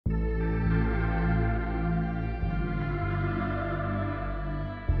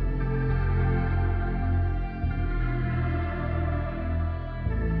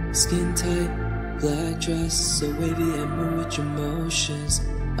Skin tight, black dress, so wavy and move with your motions.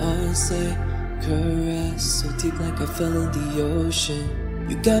 On sight, caress, so deep like I fell in the ocean.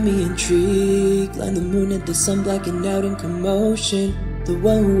 You got me intrigued, like the moon and the sun blacking out in commotion. The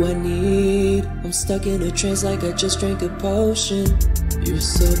one who I need, I'm stuck in a trance like I just drank a potion. You're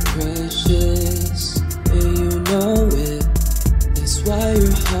so precious, and you know it. That's why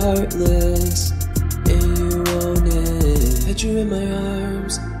you're heartless, and you own it. Had you in my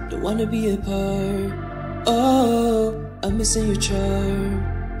arms, don't wanna be apart. Oh, I'm missing your charm,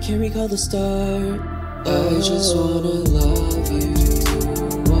 can't recall the start. I just wanna love you,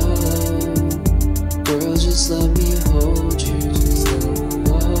 whoa. Girl, just let me hold you,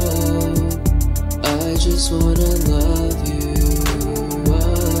 whoa. I just wanna love you,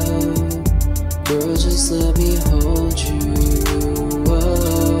 whoa. Girl, just let me hold you,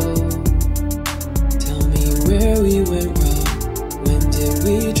 whoa. Tell me where we went wrong, when did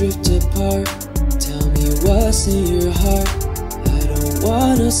we drift apart? Tell me what's in your heart, I don't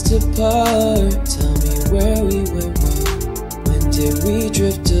want us to part. Tell me where we went wrong, when did we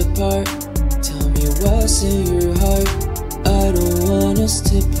drift apart? Tell me what's in your heart, I don't want us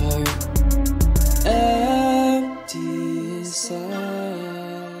to part. Empty inside,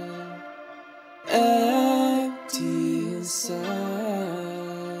 empty inside.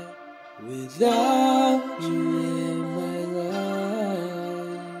 Without you in my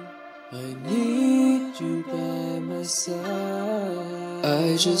life, I need you by my side.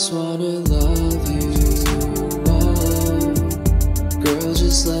 I just wanna love you, whoa. Girl,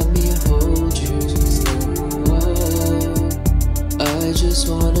 just let me hold you, whoa. I just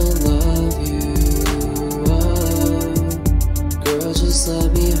wanna